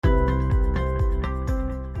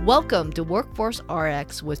Welcome to Workforce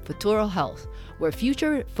RX with Futuro Health, where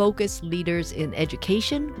future-focused leaders in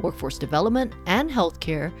education, workforce development, and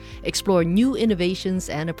healthcare explore new innovations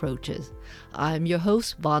and approaches. I'm your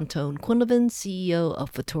host, Von Tone Quinlivan, CEO of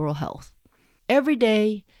Futuro Health. Every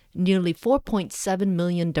day, nearly 4.7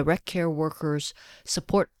 million direct care workers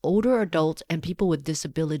support older adults and people with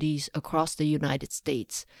disabilities across the United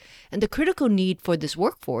States. And the critical need for this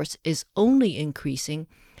workforce is only increasing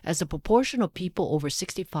as the proportion of people over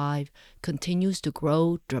 65 continues to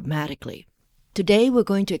grow dramatically. Today, we're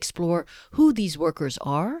going to explore who these workers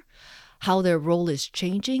are, how their role is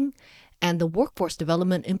changing, and the workforce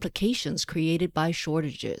development implications created by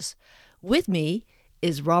shortages. With me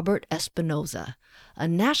is Robert Espinoza, a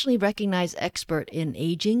nationally recognized expert in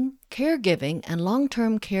aging, caregiving, and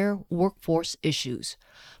long-term care workforce issues.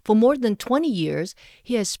 For more than 20 years,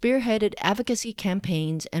 he has spearheaded advocacy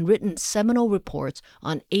campaigns and written seminal reports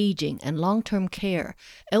on aging and long-term care,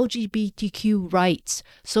 LGBTQ rights,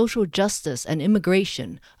 social justice, and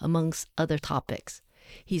immigration, amongst other topics.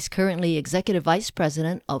 He's currently Executive Vice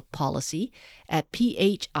President of Policy at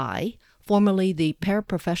PHI, formerly the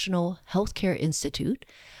Paraprofessional Healthcare Institute,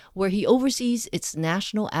 where he oversees its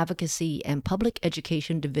National Advocacy and Public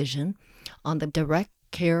Education Division on the direct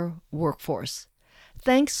care workforce.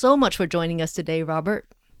 Thanks so much for joining us today, Robert.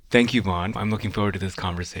 Thank you, Vaughn. I'm looking forward to this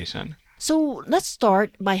conversation. So let's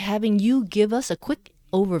start by having you give us a quick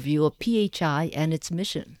overview of PHI and its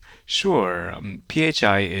mission. Sure.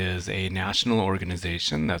 PHI is a national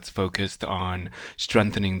organization that's focused on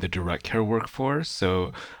strengthening the direct care workforce.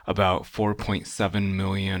 So about 4.7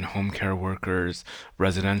 million home care workers,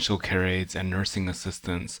 residential care aides, and nursing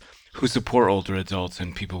assistants who support older adults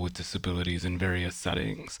and people with disabilities in various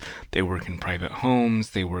settings. They work in private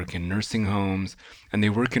homes, they work in nursing homes, and they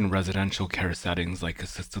work in residential care settings like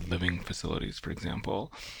assisted living facilities, for example.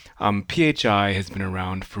 PHI has been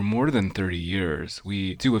around for more than 30 years.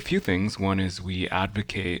 We do a few things. One is we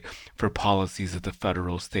advocate for policies at the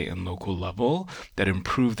federal, state, and local level that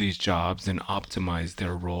improve these jobs and optimize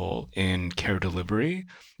their role in care delivery.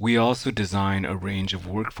 We also design a range of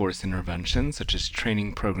workforce interventions, such as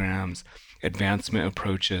training programs, advancement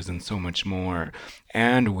approaches, and so much more.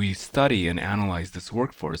 And we study and analyze this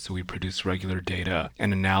workforce. So we produce regular data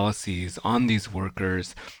and analyses on these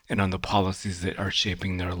workers and on the policies that are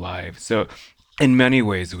shaping their lives. So in many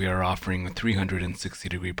ways, we are offering a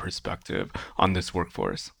 360-degree perspective on this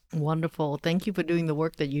workforce. Wonderful. Thank you for doing the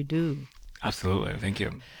work that you do. Absolutely. Thank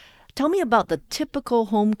you. Tell me about the typical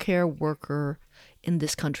home care worker in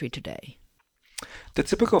this country today. The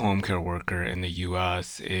typical home care worker in the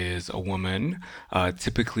U.S. is a woman,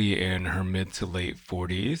 typically in her mid to late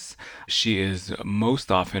 40s. She is most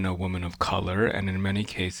often a woman of color and in many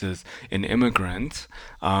cases an immigrant.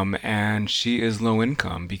 And she is low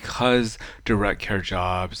income because direct care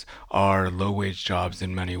jobs are low wage jobs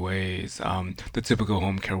in many ways. The typical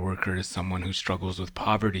home care worker is someone who struggles with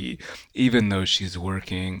poverty, even though she's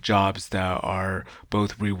working jobs that are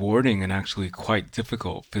both rewarding and actually quite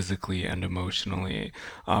difficult physically and emotionally.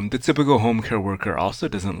 The typical home care worker also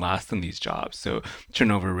doesn't last in these jobs, so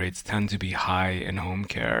turnover rates tend to be high in home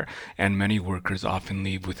care, and many workers often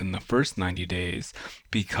leave within the first 90 days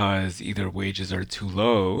because either wages are too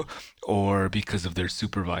low or because of their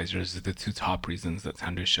supervisors, the two top reasons that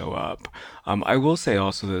tend to show up. I will say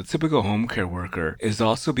also that the typical home care worker is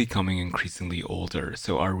also becoming increasingly older.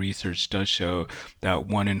 So our research does show that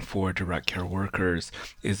 1 in 4 direct care workers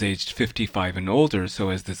is aged 55 and older. So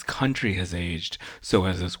as this country has aged, so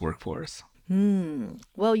has this workforce.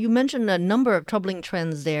 Well, you mentioned a number of troubling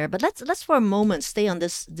trends there, but let's for a moment stay on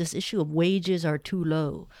this issue of wages are too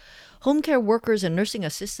low. Home care workers and nursing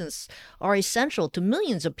assistants are essential to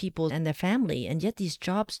millions of people and their family, and yet these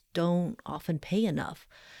jobs don't often pay enough.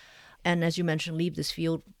 And as you mentioned, leave this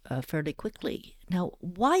field fairly quickly. Now,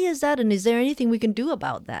 why is that, and is there anything we can do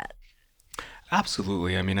about that?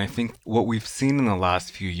 Absolutely. I mean, I think what we've seen in the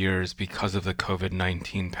last few years because of the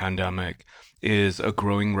COVID-19 pandemic is a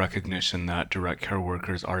growing recognition that direct care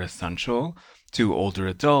workers are essential to older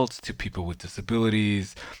adults, to people with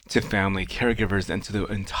disabilities, to family caregivers, and to the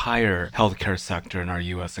entire healthcare sector in our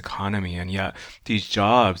U.S. economy. And yet these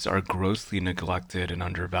jobs are grossly neglected and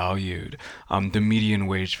undervalued. The median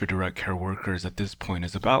wage for direct care workers at this point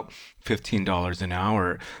is about $15 an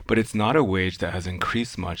hour, but it's not a wage that has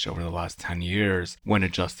increased much over the last 10 years when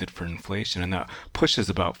adjusted for inflation, and that pushes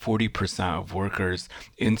about 40% of workers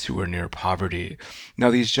into or near poverty. Now,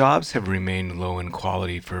 these jobs have remained low in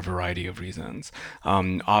quality for a variety of reasons.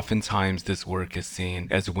 occupations. Oftentimes, this work is seen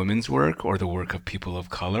as women's work or the work of people of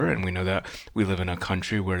color, and we know that we live in a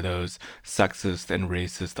country where those sexist and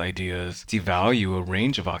racist ideas devalue a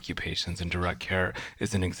range of occupations, and direct care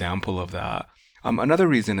is an example of that. Another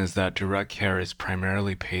reason is that direct care is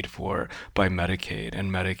primarily paid for by Medicaid, and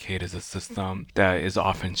Medicaid is a system that is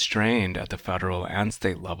often strained at the federal and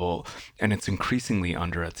state level, and it's increasingly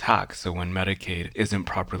under attack. So when Medicaid isn't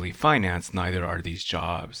properly financed, neither are these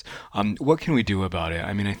jobs. What can we do about it?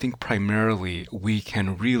 I mean, I think primarily we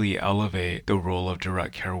can really elevate the role of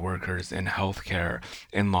direct care workers in healthcare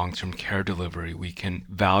and long-term care delivery. We can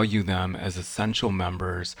value them as essential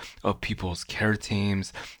members of people's care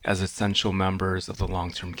teams, as essential members of the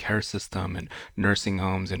long-term care system and nursing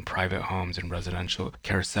homes and private homes and residential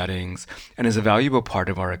care settings, and is a valuable part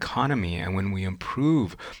of our economy. And when we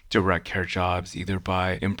improve direct care jobs, either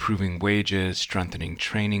by improving wages, strengthening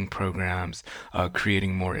training programs,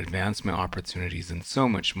 creating more advancement opportunities, and so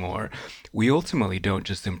much more, we ultimately don't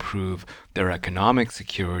just improve their economic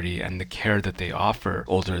security and the care that they offer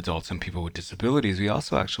older adults and people with disabilities. We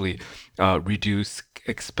also actually reduce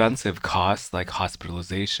expensive costs like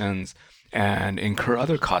hospitalizations and incur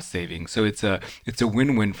other cost savings. So it's a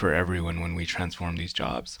win-win for everyone when we transform these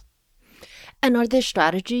jobs. And are there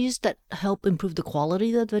strategies that help improve the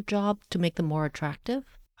quality of the job to make them more attractive?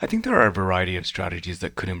 I think there are a variety of strategies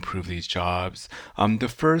that could improve these jobs. The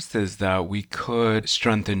first is that we could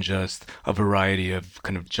strengthen just a variety of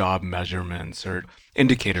kind of job measurements or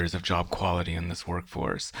indicators of job quality in this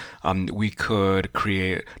workforce. We could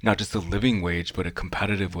create not just a living wage, but a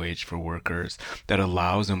competitive wage for workers that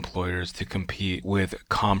allows employers to compete with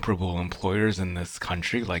comparable employers in this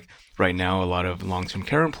country. Like right now, a lot of long-term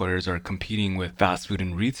care employers are competing with fast food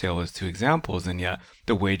and retail as two examples, and yet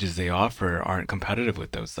the wages they offer aren't competitive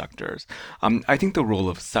with those sectors. I think the role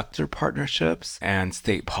of sector partnerships and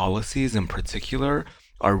state policies in particular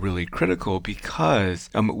are really critical because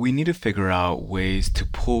we need to figure out ways to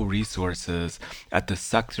pull resources at the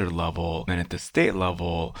sector level and at the state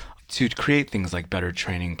level to create things like better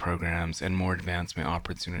training programs and more advancement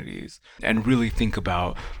opportunities, and really think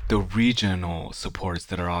about the regional supports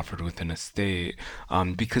that are offered within a state,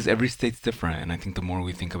 because every state's different. And I think the more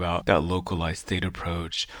we think about that localized state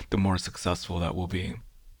approach, the more successful that will be.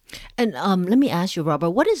 And let me ask you, Robert,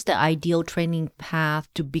 what is the ideal training path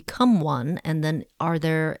to become one? And then are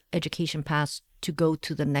there education paths to go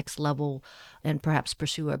to the next level and perhaps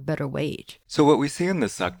pursue a better wage? So what we see in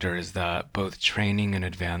this sector is that both training and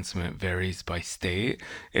advancement varies by state,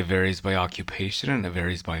 it varies by occupation, and it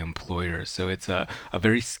varies by employer. So it's a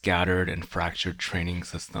very scattered and fractured training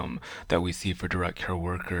system that we see for direct care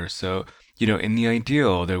workers. So in the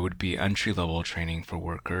ideal, there would be entry-level training for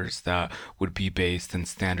workers that would be based in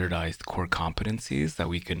standardized core competencies that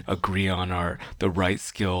we can agree on are the right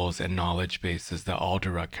skills and knowledge bases that all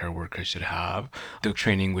direct care workers should have. The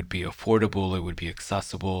training would be affordable, it would be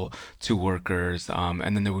accessible to workers, and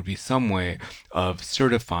then there would be some way of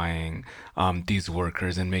certifying these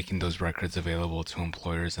workers and making those records available to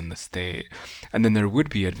employers in the state. And then there would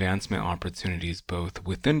be advancement opportunities both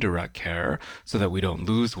within direct care so that we don't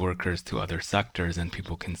lose workers to other sectors and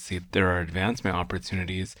people can see there are advancement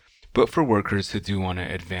opportunities. But for workers who do want to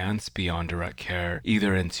advance beyond direct care,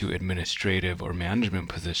 either into administrative or management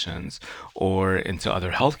positions or into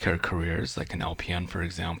other healthcare careers, like an LPN, for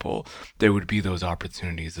example, there would be those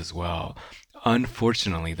opportunities as well.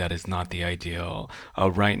 Unfortunately, that is not the ideal.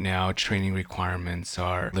 Right now, training requirements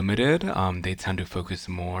are limited. They tend to focus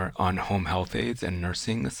more on home health aides and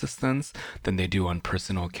nursing assistants than they do on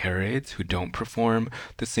personal care aides who don't perform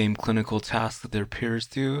the same clinical tasks that their peers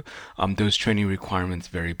do. Those training requirements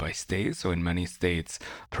vary by state. So in many states,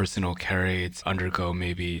 personal care aides undergo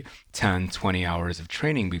maybe 10, 20 hours of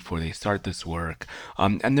training before they start this work.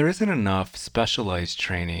 And there isn't enough specialized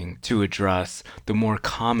training to address the more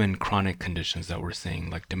common chronic conditions that we're seeing,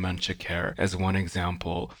 like dementia care as one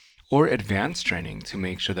example, or advanced training to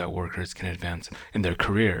make sure that workers can advance in their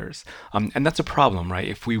careers. And that's a problem, right?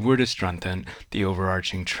 If we were to strengthen the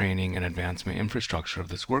overarching training and advancement infrastructure of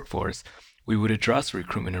this workforce, we would address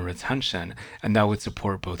recruitment and retention, and that would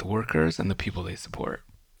support both workers and the people they support.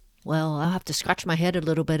 Well, I'll have to scratch my head a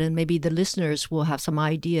little bit, and maybe the listeners will have some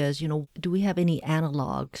ideas. Do we have any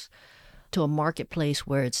analogs to a marketplace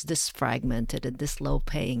where it's this fragmented and this low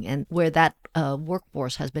paying, and where that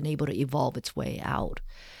workforce has been able to evolve its way out?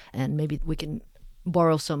 And maybe we can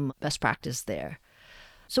borrow some best practice there.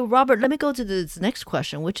 So, Robert, let me go to this next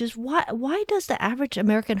question, which is why does the average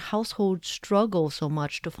American household struggle so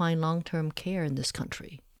much to find long-term care in this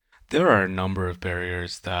country? There are a number of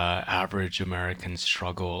barriers that average Americans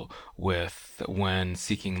struggle with when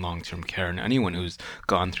seeking long-term care, and anyone who's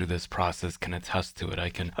gone through this process can attest to it. I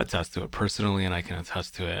can attest to it personally, and I can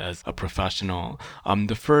attest to it as a professional.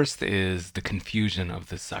 The first is the confusion of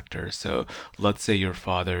this sector. So let's say your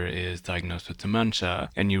father is diagnosed with dementia,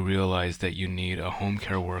 and you realize that you need a home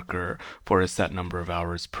care worker for a set number of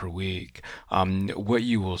hours per week. What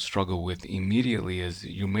you will struggle with immediately is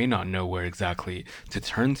you may not know where exactly to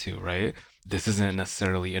turn to, right? This isn't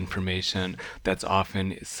necessarily information that's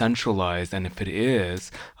often centralized, and if it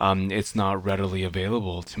is, it's not readily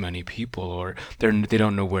available to many people, or they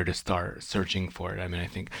don't know where to start searching for it. I mean, I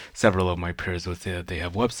think several of my peers would say that they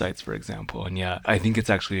have websites, for example, and yeah, I think it's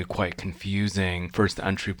actually a quite confusing first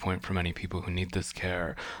entry point for many people who need this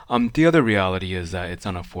care. The other reality is that it's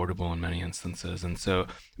unaffordable in many instances, and so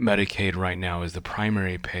Medicaid right now is the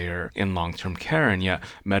primary payer in long-term care, and yet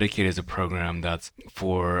Medicaid is a program that's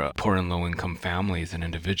for poor and low-income families and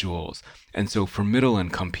individuals. And so for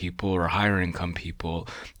middle-income people or higher-income people,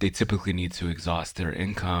 they typically need to exhaust their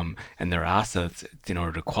income and their assets in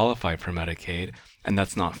order to qualify for Medicaid. And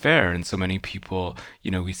that's not fair. And so many people,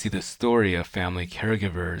 we see the story of family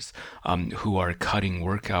caregivers who are cutting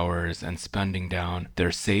work hours and spending down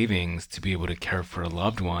their savings to be able to care for a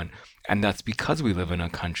loved one. And that's because we live in a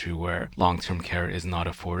country where long-term care is not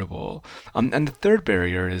affordable. And the third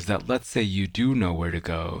barrier is that let's say you do know where to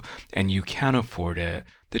go and you can afford it.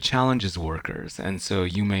 The challenge is workers. And so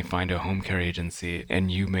you may find a home care agency and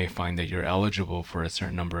you may find that you're eligible for a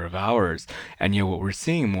certain number of hours. And yet what we're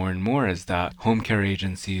seeing more and more is that home care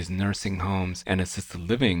agencies, nursing homes, and assisted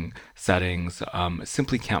living settings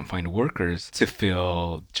simply can't find workers to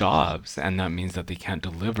fill jobs. And that means that they can't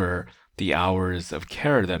deliver the hours of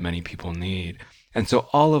care that many people need. And so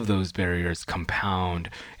all of those barriers compound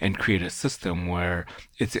and create a system where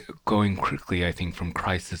it's going quickly, I think, from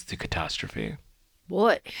crisis to catastrophe.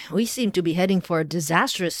 Boy, we seem to be heading for a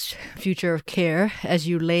disastrous future of care as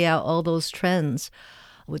you lay out all those trends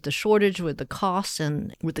with the shortage, with the costs,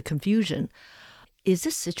 and with the confusion. Is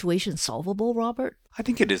this situation solvable, Robert? I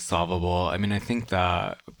think it is solvable. I mean, I think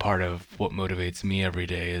that part of what motivates me every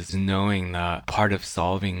day is knowing that part of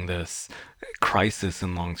solving this crisis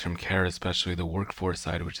in long-term care, especially the workforce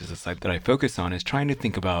side, which is the side that I focus on, is trying to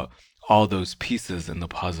think about all those pieces in the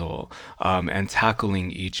puzzle and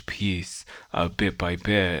tackling each piece bit by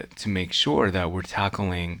bit to make sure that we're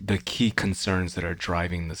tackling the key concerns that are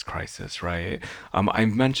driving this crisis, right? I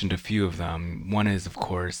mentioned a few of them. One is, of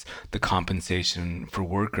course, the compensation for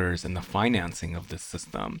workers and the financing of this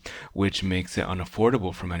system, which makes it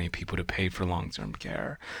unaffordable for many people to pay for long-term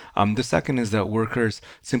care. The second is that workers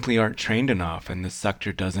simply aren't trained enough, and this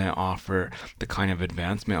sector doesn't offer the kind of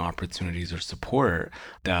advancement opportunities or support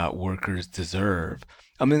that workers deserve.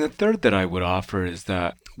 I mean, the third that I would offer is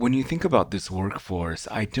that when you think about this workforce,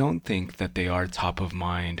 I don't think that they are top of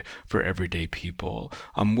mind for everyday people.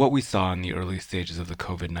 What we saw in the early stages of the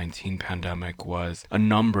COVID-19 pandemic was a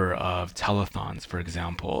number of telethons, for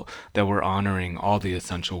example, that were honoring all the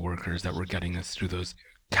essential workers that were getting us through those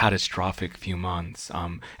catastrophic few months.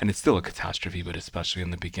 And it's still a catastrophe, but especially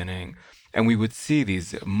in the beginning. And we would see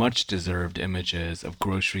these much deserved images of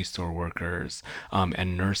grocery store workers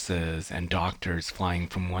and nurses and doctors flying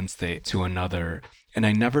from one state to another. And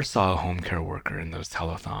I never saw a home care worker in those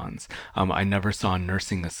telethons. I never saw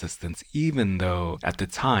nursing assistants, even though at the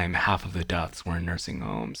time, half of the deaths were in nursing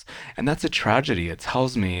homes. And that's a tragedy. It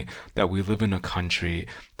tells me that we live in a country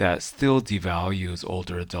that still devalues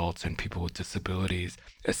older adults and people with disabilities,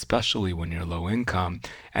 especially when you're low income.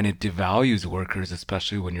 And it devalues workers,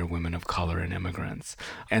 especially when you're women of color and immigrants.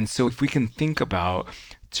 And so if we can think about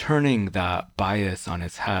turning that bias on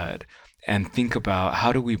its head, and think about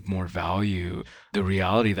how do we more value the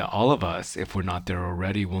reality that all of us, if we're not there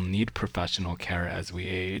already, will need professional care as we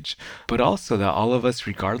age, but also that all of us,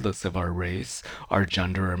 regardless of our race, our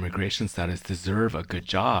gender, or immigration status, deserve a good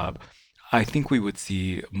job. I think we would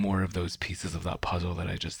see more of those pieces of that puzzle that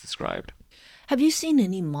I just described. Have you seen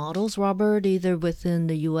any models, Robert, either within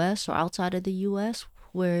the U.S. or outside of the U.S.,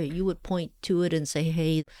 where you would point to it and say,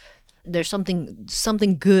 hey, there's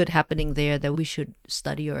something good happening there that we should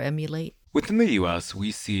study or emulate? Within the US, we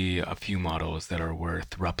see a few models that are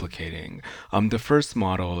worth replicating. The first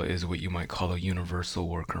model is what you might call a universal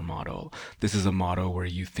worker model. This is a model where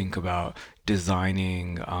you think about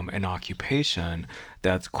designing an occupation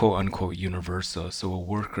that's quote unquote universal. So a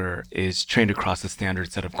worker is trained across a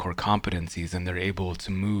standard set of core competencies and they're able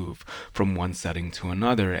to move from one setting to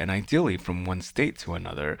another and ideally from one state to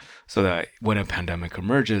another so that when a pandemic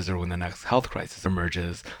emerges or when the next health crisis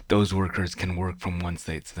emerges, those workers can work from one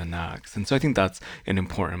state to the next. And so I think that's an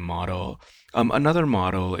important model. Another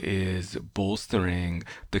model is bolstering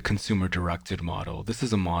the consumer directed model. This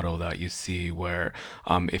is a model that you see where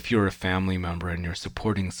if you're a family member and you're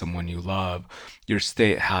supporting someone you love, your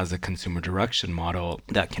state has a consumer direction model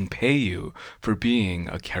that can pay you for being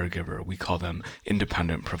a caregiver. We call them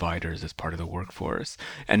independent providers as part of the workforce.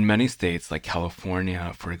 And many states, like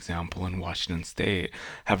California, for example, and Washington State,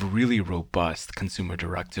 have really robust consumer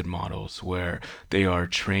directed models where they are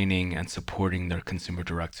training and supporting their consumer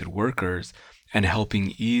directed workers and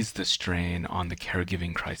helping ease the strain on the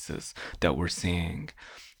caregiving crisis that we're seeing.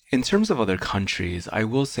 In terms of other countries, I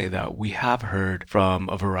will say that we have heard from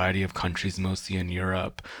a variety of countries, mostly in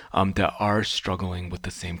Europe, that are struggling with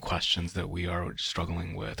the same questions that we are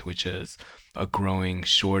struggling with, which is a growing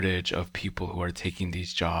shortage of people who are taking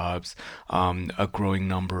these jobs, a growing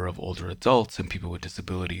number of older adults and people with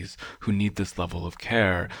disabilities who need this level of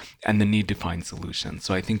care, and the need to find solutions.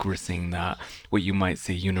 So I think we're seeing that, what you might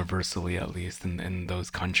say universally, at least in those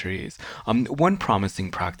countries. One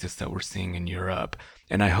promising practice that we're seeing in Europe,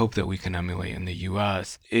 and I hope that we can emulate in the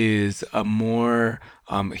US, is a more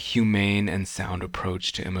humane and sound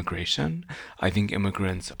approach to immigration. I think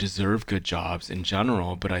immigrants deserve good jobs in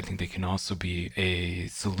general, but I think they can also be a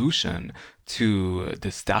solution to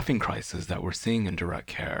the staffing crisis that we're seeing in direct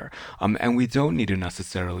care. And we don't need to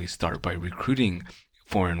necessarily start by recruiting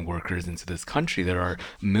foreign workers into this country. There are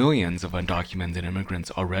millions of undocumented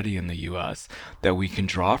immigrants already in the US that we can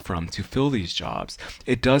draw from to fill these jobs.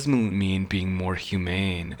 It does mean being more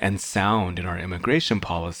humane and sound in our immigration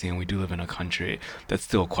policy, and we do live in a country that's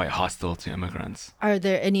still quite hostile to immigrants. Are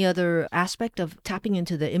there any other aspect of tapping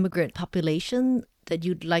into the immigrant population that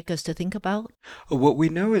you'd like us to think about? What we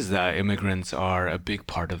know is that immigrants are a big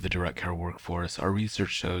part of the direct care workforce. Our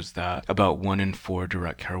research shows that about 1 in 4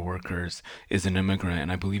 direct care workers is an immigrant,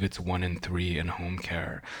 and I believe it's 1 in 3 in home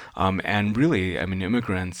care. And really, I mean,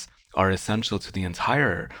 immigrants are essential to the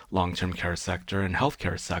entire long-term care sector and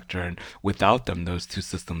healthcare sector, and without them, those two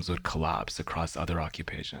systems would collapse across other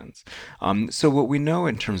occupations. So what we know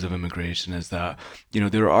in terms of immigration is that,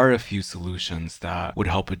 there are a few solutions that would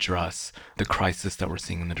help address the crisis that we're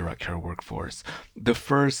seeing in the direct care workforce. The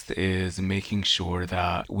first is making sure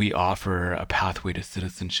that we offer a pathway to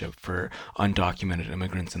citizenship for undocumented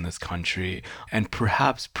immigrants in this country, and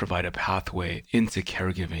perhaps provide a pathway into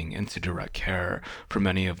caregiving, into direct care for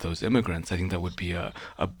many of those immigrants. I think that would be a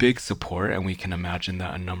big support, and we can imagine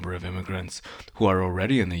that a number of immigrants who are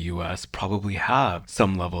already in the US probably have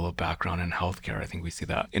some level of background in healthcare. I think we see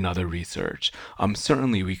that in other research.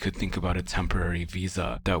 Certainly, we could think about a temporary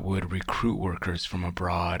visa that would recruit workers from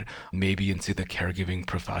abroad, maybe into the caregiving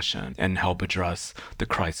profession, and help address the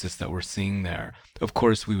crisis that we're seeing there. Of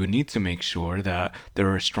course, we would need to make sure that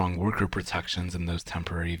there are strong worker protections in those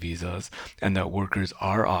temporary visas, and that workers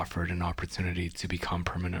are offered an opportunity to become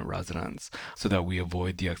permanent residents, so that we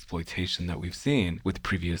avoid the exploitation that we've seen with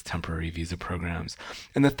previous temporary visa programs.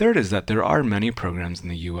 And the third is that there are many programs in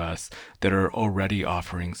the US that are already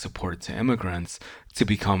offering support to immigrants to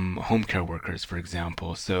become home care workers, for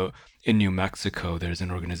example. So in New Mexico, there's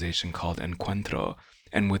an organization called Encuentro.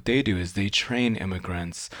 And what they do is they train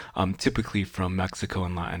immigrants, typically from Mexico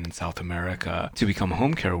and Latin and South America, to become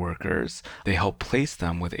home care workers. They help place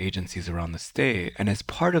them with agencies around the state. And as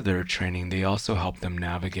part of their training, they also help them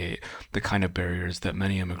navigate the kind of barriers that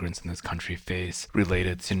many immigrants in this country face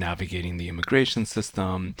related to navigating the immigration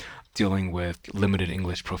system, dealing with limited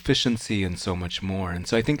English proficiency, and so much more. And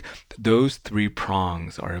so I think those 3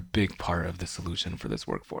 prongs are a big part of the solution for this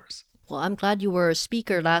workforce. Well, I'm glad you were a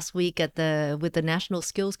speaker last week with the National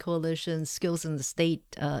Skills Coalition Skills in the State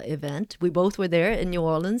event. We both were there in New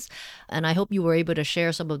Orleans, and I hope you were able to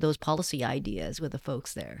share some of those policy ideas with the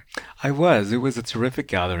folks there. I was. It was a terrific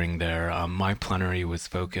gathering there. My plenary was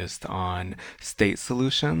focused on state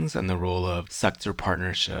solutions and the role of sector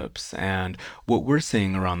partnerships. And what we're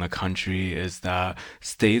seeing around the country is that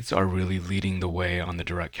states are really leading the way on the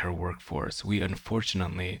direct care workforce. We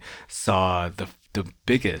unfortunately saw the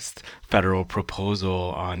biggest federal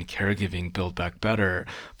proposal on caregiving, Build Back Better,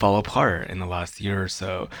 fall apart in the last year or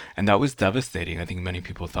so. And that was devastating. I think many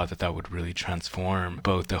people thought that that would really transform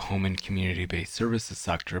both the home and community-based services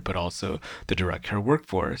sector, but also the direct care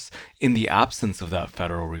workforce. In the absence of that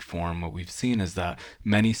federal reform, what we've seen is that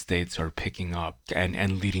many states are picking up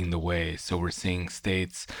and leading the way. So we're seeing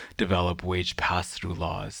states develop wage pass-through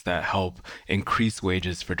laws that help increase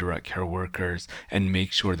wages for direct care workers and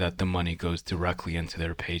make sure that the money goes directly directly into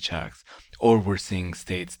their paychecks. Or we're seeing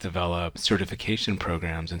states develop certification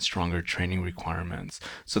programs and stronger training requirements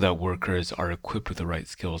so that workers are equipped with the right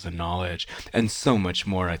skills and knowledge, and so much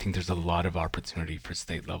more. I think there's a lot of opportunity for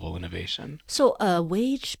state level innovation. So a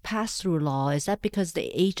wage pass-through law, is that because the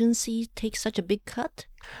agency takes such a big cut?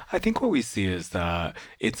 I think what we see is that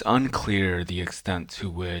it's unclear the extent to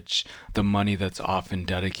which the money that's often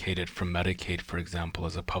dedicated from Medicaid, for example,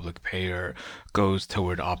 as a public payer, goes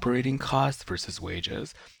toward operating costs versus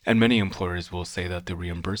wages. And many employers will say that the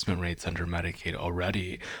reimbursement rates under Medicaid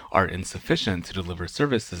already are insufficient to deliver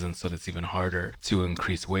services, and so it's even harder to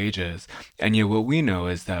increase wages. And yet, what we know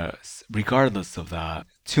is that regardless of that,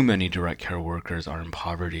 too many direct care workers are in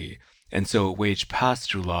poverty. And so a wage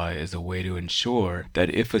pass-through law is a way to ensure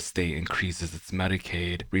that if a state increases its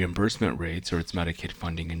Medicaid reimbursement rates or its Medicaid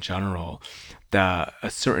funding in general, that a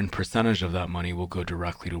certain percentage of that money will go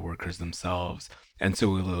directly to workers themselves. And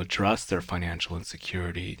so it will address their financial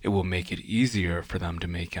insecurity. It will make it easier for them to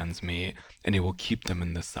make ends meet, and it will keep them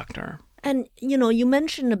in this sector. And, you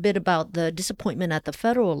mentioned a bit about the disappointment at the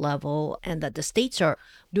federal level and that the states are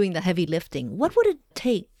doing the heavy lifting. What would it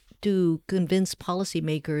take to convince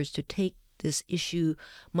policymakers to take this issue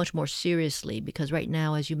much more seriously? Because right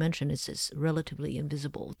now, as you mentioned, it's relatively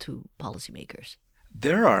invisible to policymakers.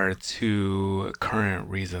 There are two current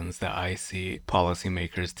reasons that I see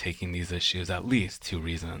policymakers taking these issues, at least two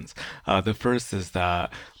reasons. The first is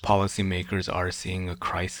that policymakers are seeing a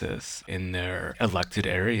crisis in their elected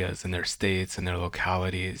areas, in their states, in their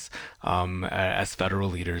localities, as federal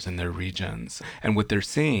leaders in their regions. And what they're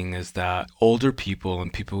seeing is that older people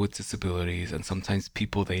and people with disabilities, and sometimes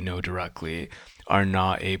people they know directly, are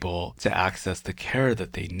not able to access the care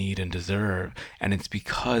that they need and deserve. And it's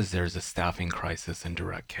because there's a staffing crisis in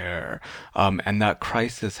direct care. And that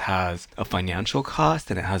crisis has a financial cost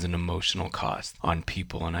and it has an emotional cost on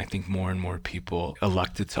people. And I think more and more people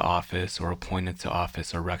elected to office or appointed to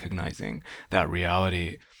office are recognizing that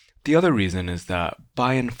reality. The other reason is that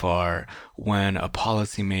by and far, when a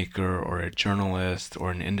policymaker or a journalist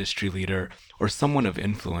or an industry leader or someone of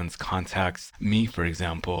influence contacts me, for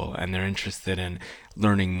example, and they're interested in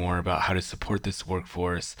learning more about how to support this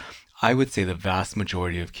workforce, I would say the vast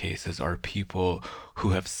majority of cases are people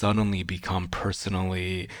who have suddenly become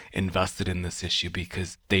personally invested in this issue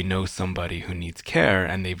because they know somebody who needs care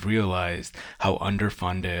and they've realized how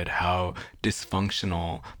underfunded, how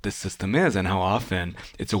dysfunctional this system is, and how often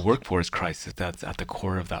it's a workforce crisis that's at the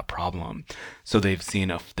core of that problem. So they've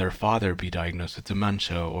seen their father be diagnosed with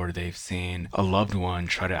dementia, or they've seen a loved one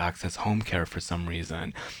try to access home care for some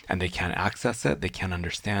reason, and they can't access it, they can't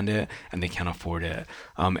understand it, and they can't afford it.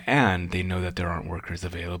 And they know that there aren't workers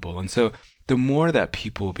available. And so the more that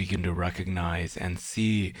people begin to recognize and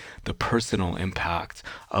see the personal impact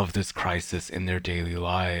of this crisis in their daily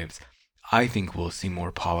lives, I think we'll see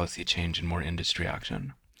more policy change and more industry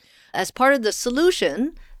action. As part of the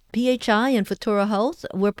solution, PHI and Futuro Health,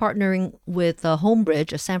 we're partnering with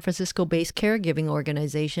Homebridge, a San Francisco-based caregiving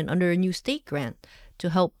organization, under a new state grant to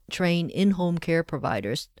help train in-home care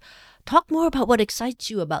providers. Talk more about what excites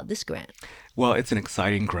you about this grant. Well, it's an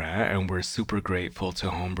exciting grant, and we're super grateful to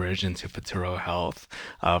Homebridge and to Futuro Health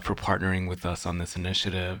for partnering with us on this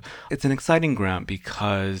initiative. It's an exciting grant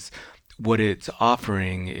because what it's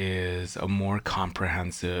offering is a more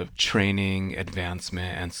comprehensive training,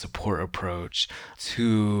 advancement, and support approach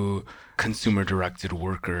to consumer-directed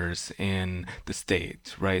workers in the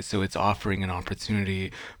state, right? So it's offering an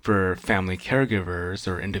opportunity for family caregivers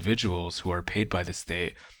or individuals who are paid by the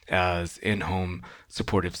state as in-home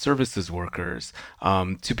supportive services workers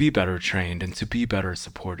to be better trained and to be better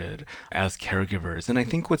supported as caregivers. And I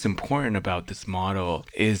think what's important about this model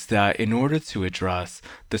is that in order to address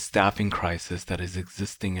the staffing crisis that is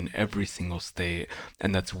existing in every single state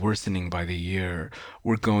and that's worsening by the year,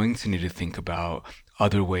 we're going to need to think about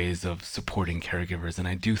other ways of supporting caregivers. And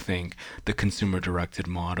I do think the consumer-directed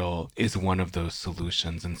model is one of those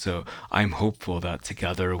solutions. And so I'm hopeful that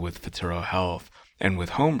together with Futuro Health and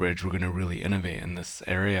with Homebridge, we're going to really innovate in this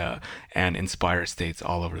area and inspire states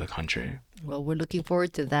all over the country. Well, we're looking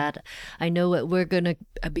forward to that. I know we're going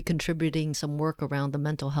to be contributing some work around the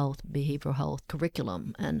mental health, behavioral health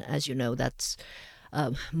curriculum. And as you know, that's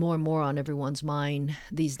more and more on everyone's mind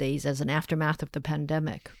these days as an aftermath of the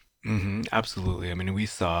pandemic. Absolutely. I mean, we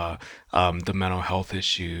saw the mental health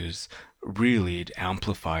issues really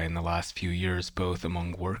amplify in the last few years, both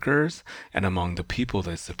among workers and among the people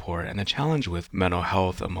they support. And the challenge with mental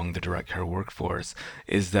health among the direct care workforce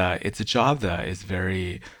is that it's a job that is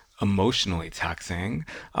very emotionally taxing,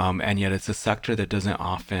 and yet it's a sector that doesn't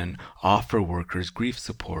often offer workers grief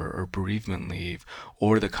support or bereavement leave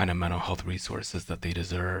or the kind of mental health resources that they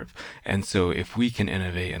deserve. And so, if we can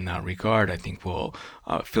innovate in that regard, I think we'll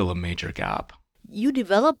fill a major gap. You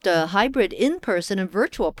developed a hybrid in person and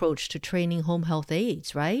virtual approach to training home health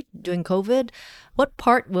aides, right? During COVID. What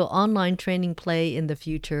part will online training play in the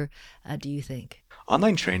future, do you think?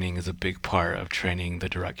 Online training is a big part of training the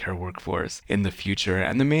direct care workforce in the future.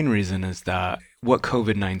 And the main reason is that what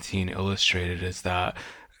COVID 19 illustrated is that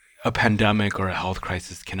a pandemic or a health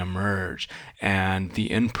crisis can emerge, and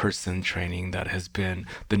the in-person training that has been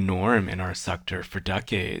the norm in our sector for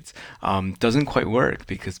decades doesn't quite work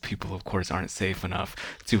because people, of course, aren't safe enough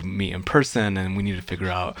to meet in person, and we need to figure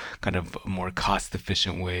out kind of more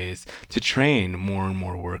cost-efficient ways to train more and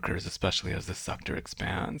more workers, especially as the sector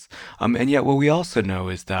expands. And yet, what we also know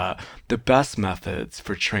is that the best methods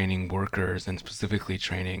for training workers, and specifically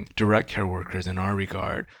training direct care workers in our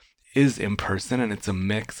regard, is in person, and it's a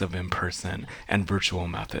mix of in person and virtual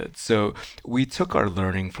methods. So we took our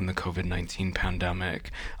learning from the COVID 19 pandemic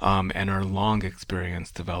and our long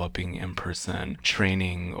experience developing in person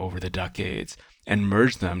training over the decades and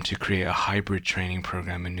merged them to create a hybrid training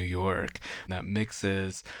program in New York that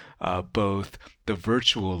mixes both the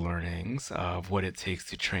virtual learnings of what it takes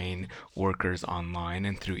to train workers online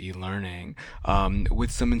and through e-learning with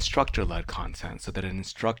some instructor-led content so that an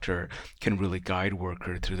instructor can really guide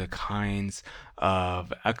worker through the kinds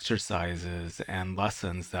of exercises and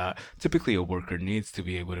lessons that typically a worker needs to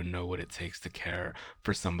be able to know what it takes to care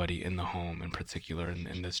for somebody in the home, in particular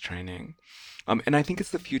in this training. And I think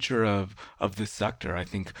it's the future of this sector. I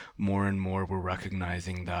think more and more we're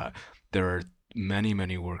recognizing that there are many,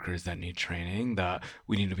 many workers that need training, that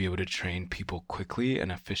we need to be able to train people quickly and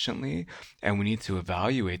efficiently. And we need to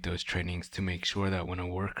evaluate those trainings to make sure that when a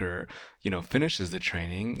worker, finishes the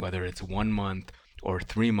training, whether it's 1 month or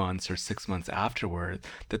 3 months or 6 months afterward,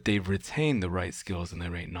 that they've retained the right skills and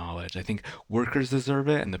the right knowledge. I think workers deserve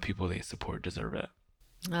it and the people they support deserve it.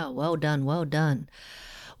 Oh, well done, well done.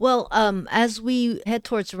 Well, as we head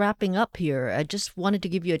towards wrapping up here, I just wanted to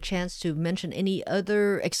give you a chance to mention any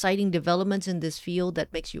other exciting developments in this field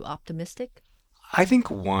that makes you optimistic. I think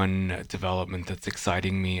one development that's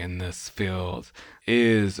exciting me in this field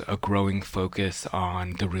is a growing focus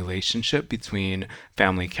on the relationship between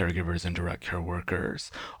family caregivers and direct care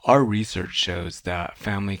workers. Our research shows that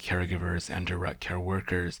family caregivers and direct care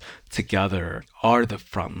workers together are the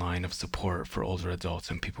front line of support for older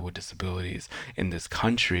adults and people with disabilities in this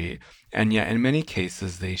country. And yet, in many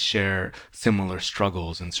cases, they share similar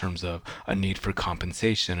struggles in terms of a need for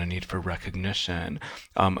compensation, a need for recognition,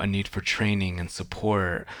 a need for training and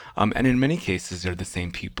support. And in many cases, they're the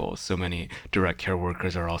same people. So many direct care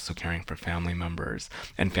workers are also caring for family members.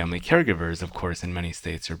 And family caregivers, of course, in many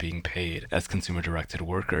states are being paid as consumer-directed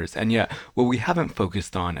workers. And yet, what we haven't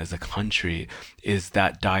focused on as a country is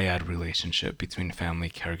that dyad relationship between family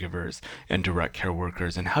caregivers and direct care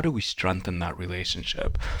workers. And how do we strengthen that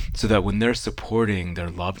relationship so that when they're supporting their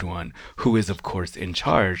loved one, who is, of course, in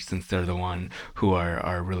charge, since they're the one who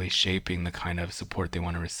are really shaping the kind of support they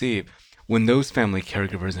want to receive, when those family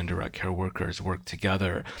caregivers and direct care workers work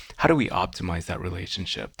together, how do we optimize that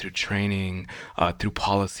relationship through training, through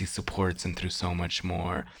policy supports, and through so much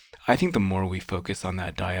more? I think the more we focus on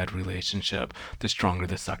that dyad relationship, the stronger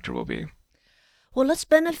the sector will be. Well, let's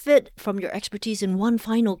benefit from your expertise in one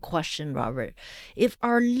final question, Robert. If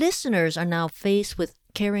our listeners are now faced with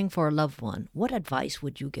caring for a loved one, what advice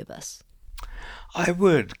would you give us? I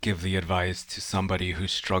would give the advice to somebody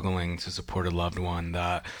who's struggling to support a loved one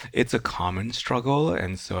that it's a common struggle.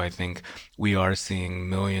 And so I think we are seeing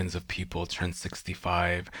millions of people turn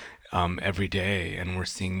 65 every day, and we're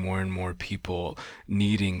seeing more and more people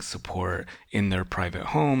needing support in their private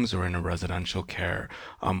homes or in a residential care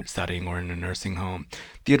setting or in a nursing home.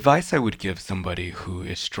 The advice I would give somebody who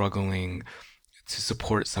is struggling to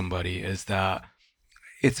support somebody is that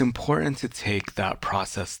it's important to take that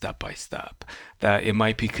process step by step, that it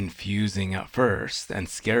might be confusing at first and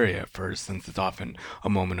scary at first, since it's often a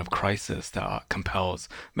moment of crisis that compels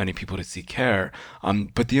many people to seek care.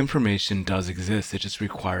 But the information does exist. It just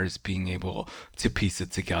requires being able to piece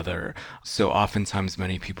it together. So oftentimes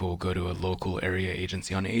many people will go to a local area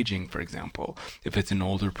agency on aging, for example, if it's an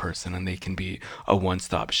older person, and they can be a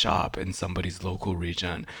one-stop shop in somebody's local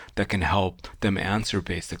region that can help them answer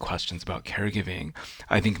basic questions about caregiving.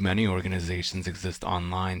 I think many organizations exist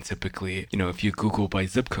online. Typically, if you Google by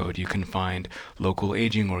zip code, you can find local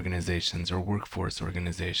aging organizations or workforce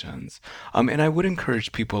organizations. And I would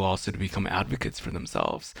encourage people also to become advocates for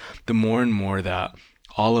themselves. The more and more that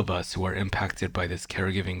all of us who are impacted by this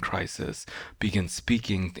caregiving crisis begin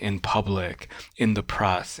speaking in public, in the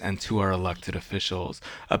press, and to our elected officials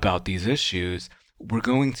about these issues, we're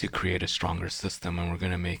going to create a stronger system and we're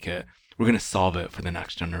going to solve it for the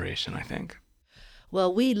next generation, I think.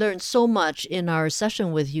 Well, we learned so much in our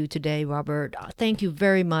session with you today, Robert. Thank you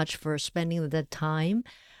very much for spending the time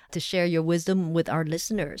to share your wisdom with our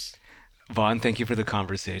listeners. Vaughn, thank you for the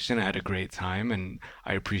conversation. I had a great time and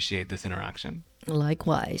I appreciate this interaction.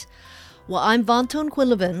 Likewise. Well, I'm Vaughn Ton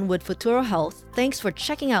Quinlivan with Futuro Health. Thanks for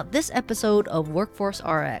checking out this episode of Workforce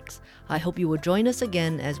RX. I hope you will join us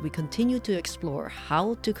again as we continue to explore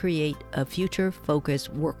how to create a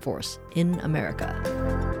future-focused workforce in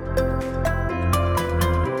America.